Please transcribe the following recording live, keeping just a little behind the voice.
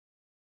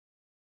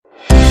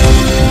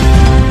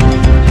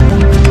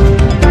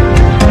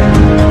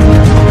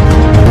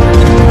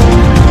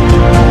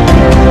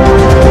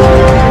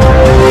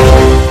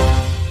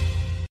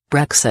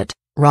Brexit,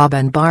 Rob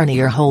and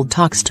Barnier hold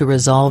talks to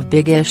resolve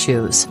big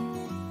issues.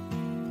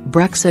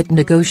 Brexit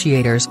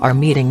negotiators are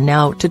meeting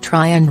now to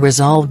try and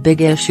resolve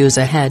big issues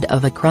ahead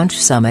of a crunch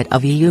summit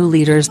of EU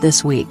leaders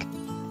this week.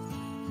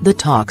 The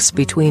talks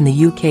between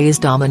the UK's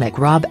Dominic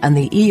Raab and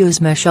the EU's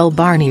Michel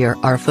Barnier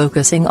are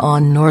focusing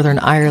on Northern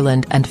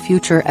Ireland and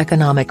future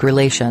economic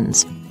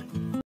relations.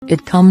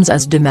 It comes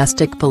as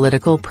domestic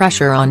political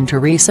pressure on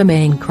Theresa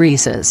May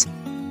increases.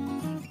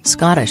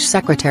 Scottish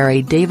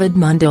Secretary David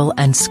Mundell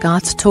and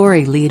Scots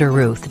Tory leader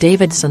Ruth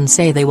Davidson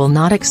say they will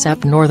not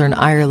accept Northern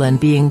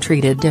Ireland being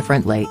treated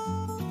differently.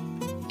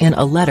 In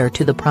a letter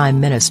to the Prime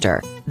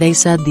Minister, they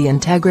said the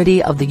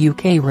integrity of the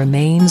UK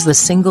remains the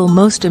single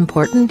most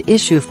important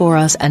issue for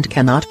us and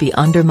cannot be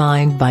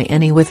undermined by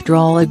any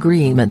withdrawal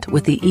agreement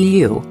with the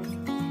EU.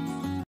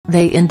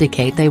 They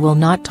indicate they will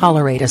not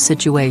tolerate a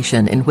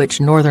situation in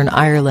which Northern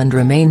Ireland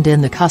remained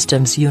in the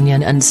customs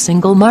union and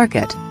single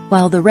market,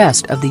 while the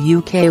rest of the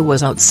UK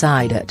was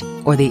outside it,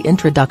 or the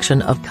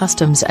introduction of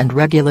customs and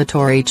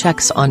regulatory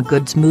checks on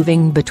goods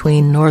moving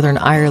between Northern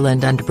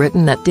Ireland and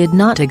Britain that did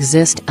not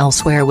exist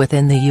elsewhere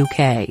within the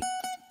UK.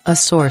 A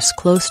source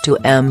close to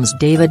Ms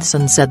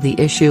Davidson said the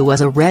issue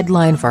was a red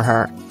line for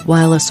her,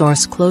 while a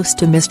source close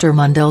to Mr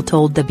Mundell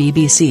told the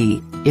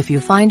BBC, "If you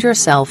find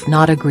yourself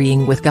not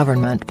agreeing with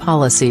government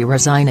policy,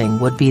 resigning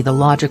would be the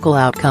logical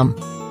outcome."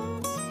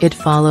 It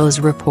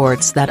follows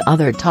reports that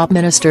other top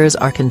ministers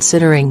are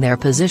considering their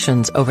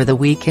positions over the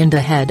weekend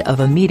ahead of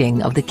a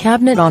meeting of the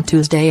cabinet on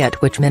Tuesday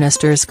at which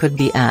ministers could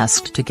be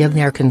asked to give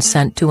their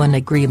consent to an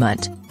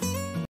agreement.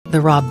 The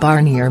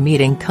Raab-Barnier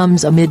meeting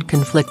comes amid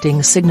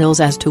conflicting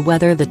signals as to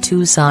whether the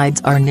two sides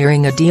are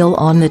nearing a deal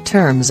on the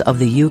terms of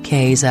the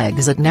UK's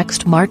exit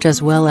next March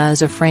as well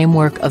as a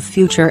framework of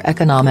future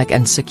economic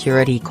and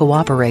security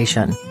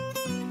cooperation.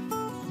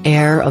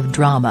 Air of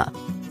drama.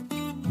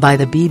 By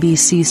the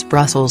BBC's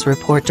Brussels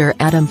reporter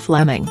Adam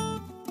Fleming.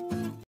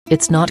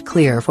 It's not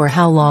clear for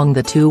how long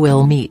the two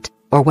will meet,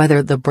 or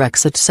whether the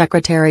Brexit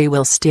secretary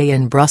will stay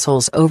in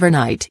Brussels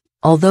overnight,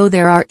 although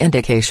there are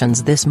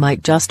indications this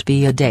might just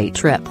be a day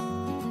trip.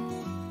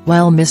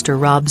 While Mr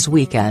Raab's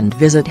weekend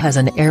visit has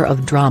an air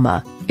of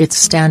drama, it's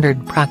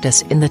standard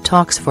practice in the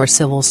talks for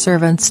civil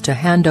servants to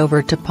hand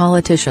over to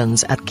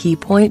politicians at key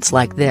points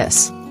like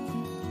this.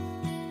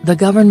 The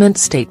government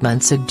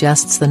statement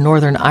suggests the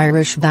Northern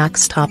Irish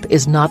backstop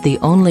is not the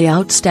only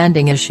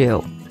outstanding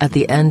issue. At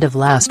the end of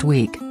last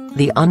week,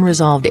 the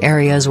unresolved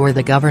areas were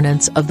the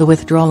governance of the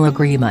withdrawal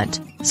agreement,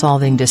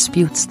 solving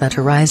disputes that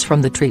arise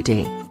from the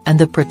treaty, and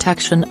the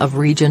protection of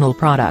regional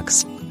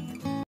products.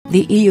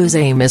 The EU's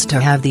aim is to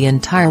have the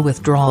entire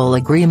withdrawal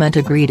agreement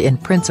agreed in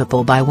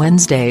principle by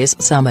Wednesday's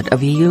summit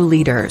of EU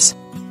leaders.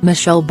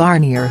 Michel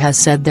Barnier has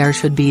said there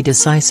should be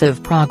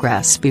decisive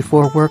progress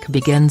before work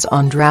begins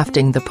on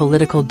drafting the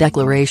political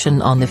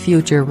declaration on the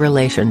future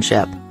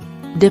relationship.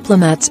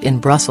 Diplomats in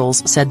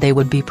Brussels said they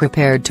would be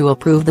prepared to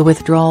approve the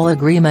withdrawal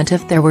agreement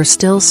if there were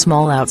still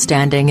small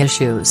outstanding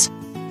issues.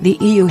 The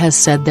EU has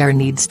said there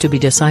needs to be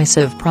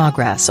decisive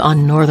progress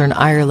on Northern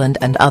Ireland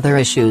and other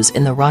issues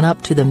in the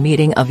run-up to the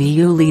meeting of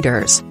EU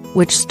leaders,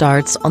 which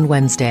starts on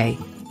Wednesday.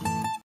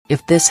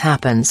 If this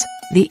happens,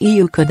 the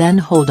EU could then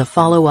hold a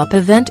follow-up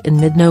event in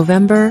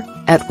mid-November,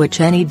 at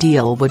which any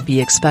deal would be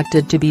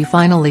expected to be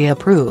finally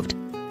approved.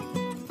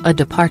 A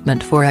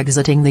Department for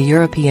Exiting the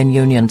European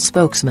Union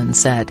spokesman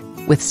said,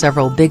 with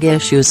several big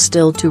issues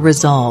still to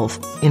resolve,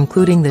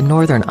 including the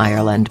Northern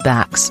Ireland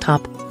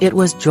backstop, it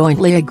was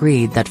jointly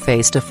agreed that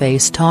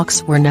face-to-face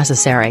talks were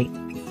necessary.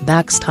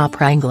 Backstop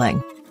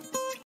wrangling.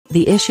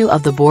 The issue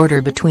of the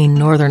border between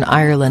Northern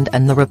Ireland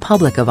and the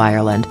Republic of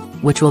Ireland,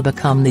 which will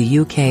become the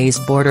UK's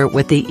border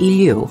with the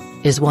EU,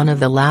 is one of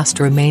the last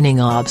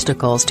remaining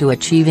obstacles to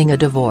achieving a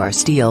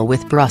divorce deal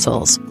with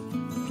Brussels.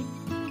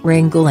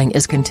 Wrangling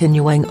is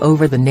continuing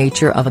over the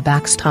nature of a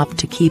backstop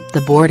to keep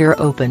the border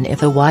open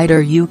if a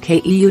wider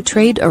UK-EU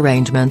trade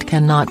arrangement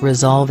cannot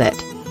resolve it.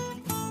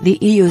 The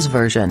EU's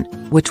version,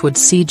 which would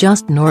see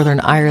just Northern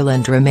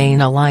Ireland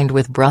remain aligned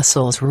with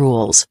Brussels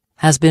rules,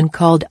 has been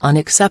called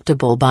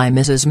unacceptable by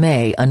Mrs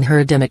May and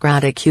her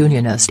Democratic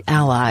Unionist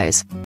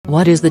allies.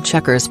 What is the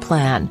Chequers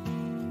plan?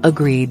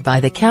 Agreed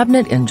by the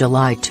Cabinet in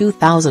July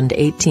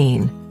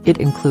 2018, it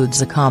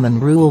includes a common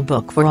rule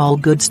book for all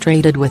goods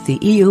traded with the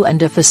EU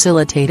and a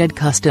facilitated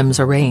customs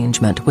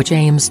arrangement which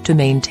aims to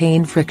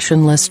maintain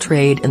frictionless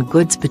trade in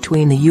goods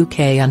between the UK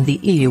and the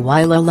EU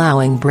while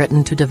allowing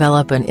Britain to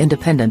develop an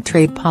independent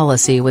trade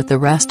policy with the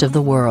rest of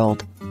the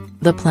world.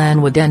 The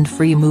plan would end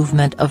free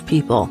movement of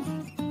people.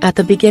 At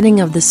the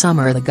beginning of the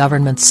summer, the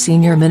government's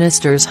senior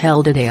ministers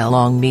held a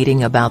day-long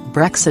meeting about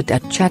Brexit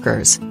at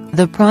Chequers,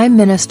 the Prime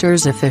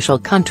Minister's official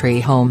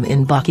country home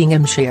in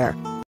Buckinghamshire.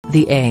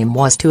 The aim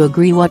was to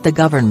agree what the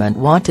government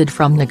wanted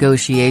from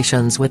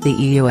negotiations with the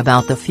EU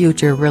about the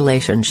future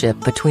relationship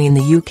between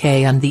the UK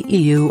and the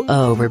EU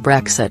over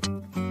Brexit.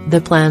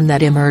 The plan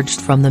that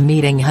emerged from the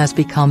meeting has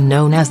become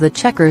known as the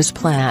Chequers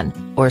Plan,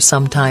 or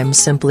sometimes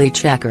simply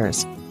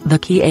Chequers. The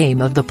key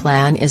aim of the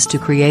plan is to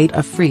create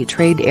a free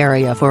trade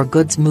area for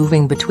goods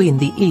moving between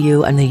the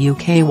EU and the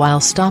UK while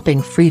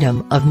stopping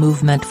freedom of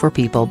movement for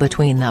people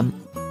between them.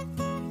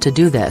 To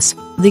do this,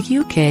 the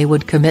UK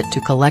would commit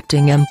to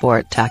collecting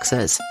import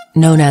taxes,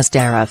 known as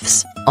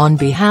tariffs, on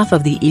behalf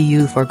of the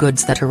EU for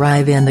goods that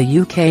arrive in the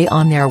UK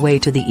on their way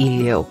to the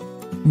EU.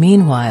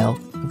 Meanwhile,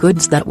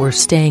 goods that were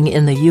staying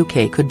in the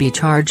UK could be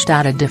charged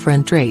at a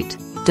different rate,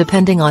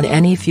 depending on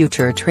any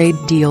future trade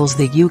deals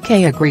the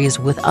UK agrees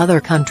with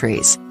other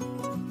countries.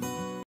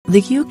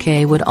 The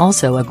UK would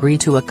also agree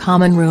to a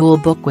common rule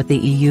book with the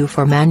EU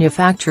for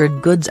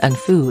manufactured goods and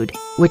food,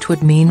 which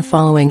would mean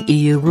following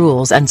EU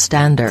rules and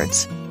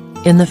standards.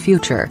 In the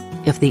future,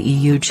 if the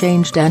EU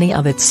changed any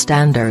of its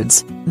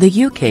standards,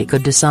 the UK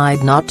could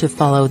decide not to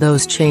follow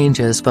those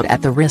changes but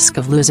at the risk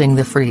of losing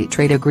the free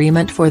trade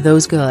agreement for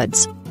those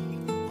goods.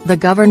 The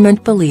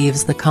government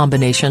believes the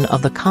combination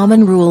of the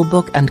common rule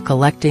book and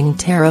collecting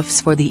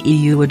tariffs for the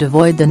EU would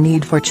avoid the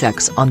need for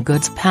checks on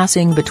goods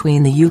passing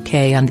between the UK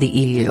and the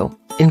EU,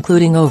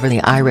 including over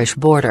the Irish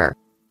border.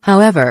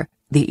 However,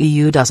 the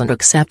EU doesn't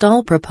accept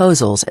all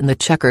proposals in the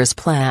Checkers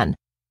plan.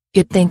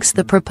 It thinks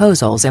the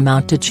proposals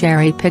amount to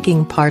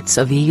cherry-picking parts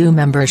of EU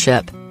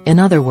membership, in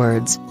other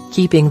words,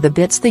 keeping the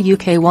bits the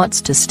UK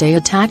wants to stay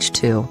attached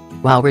to,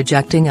 while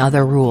rejecting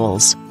other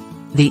rules.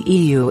 The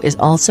EU is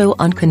also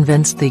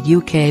unconvinced the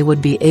UK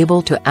would be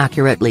able to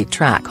accurately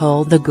track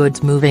all the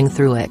goods moving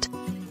through it.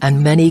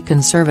 And many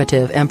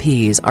Conservative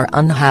MPs are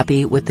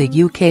unhappy with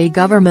the UK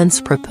government's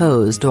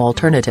proposed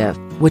alternative,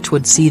 which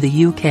would see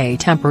the UK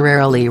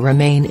temporarily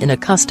remain in a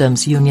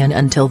customs union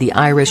until the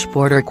Irish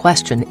border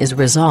question is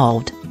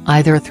resolved,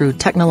 either through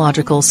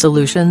technological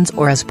solutions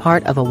or as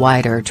part of a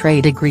wider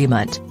trade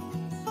agreement.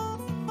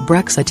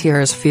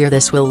 Brexiteers fear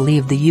this will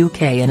leave the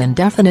UK in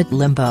indefinite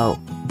limbo,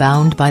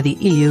 bound by the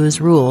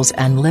EU's rules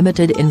and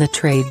limited in the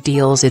trade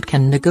deals it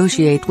can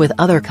negotiate with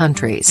other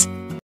countries.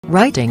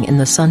 Writing in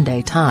the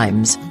Sunday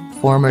Times,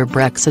 former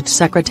Brexit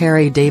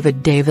Secretary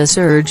David Davis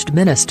urged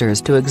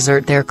ministers to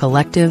exert their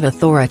collective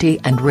authority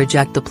and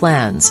reject the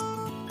plans.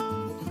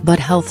 But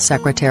Health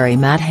Secretary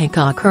Matt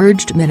Hancock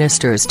urged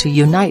ministers to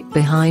unite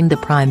behind the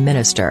Prime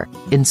Minister,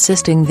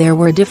 insisting there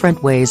were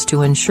different ways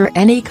to ensure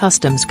any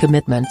customs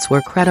commitments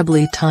were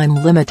credibly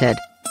time-limited.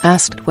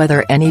 Asked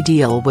whether any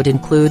deal would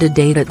include a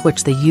date at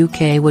which the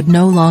UK would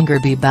no longer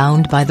be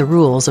bound by the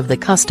rules of the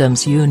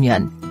customs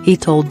union, he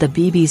told the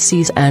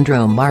BBC's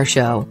Andrew Marr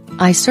show,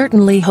 "I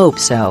certainly hope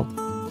so."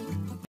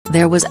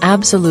 There was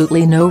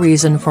absolutely no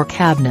reason for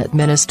cabinet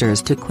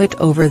ministers to quit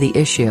over the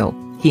issue,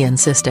 he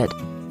insisted.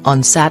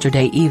 On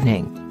Saturday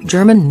evening,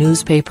 German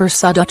newspaper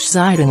Süddeutsche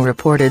Zeitung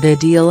reported a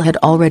deal had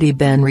already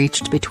been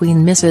reached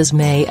between Mrs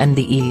May and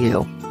the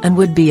EU, and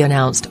would be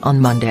announced on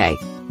Monday,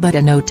 but a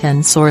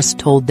No10 source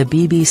told the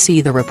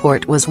BBC the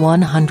report was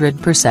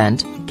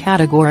 100%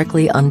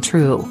 categorically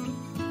untrue.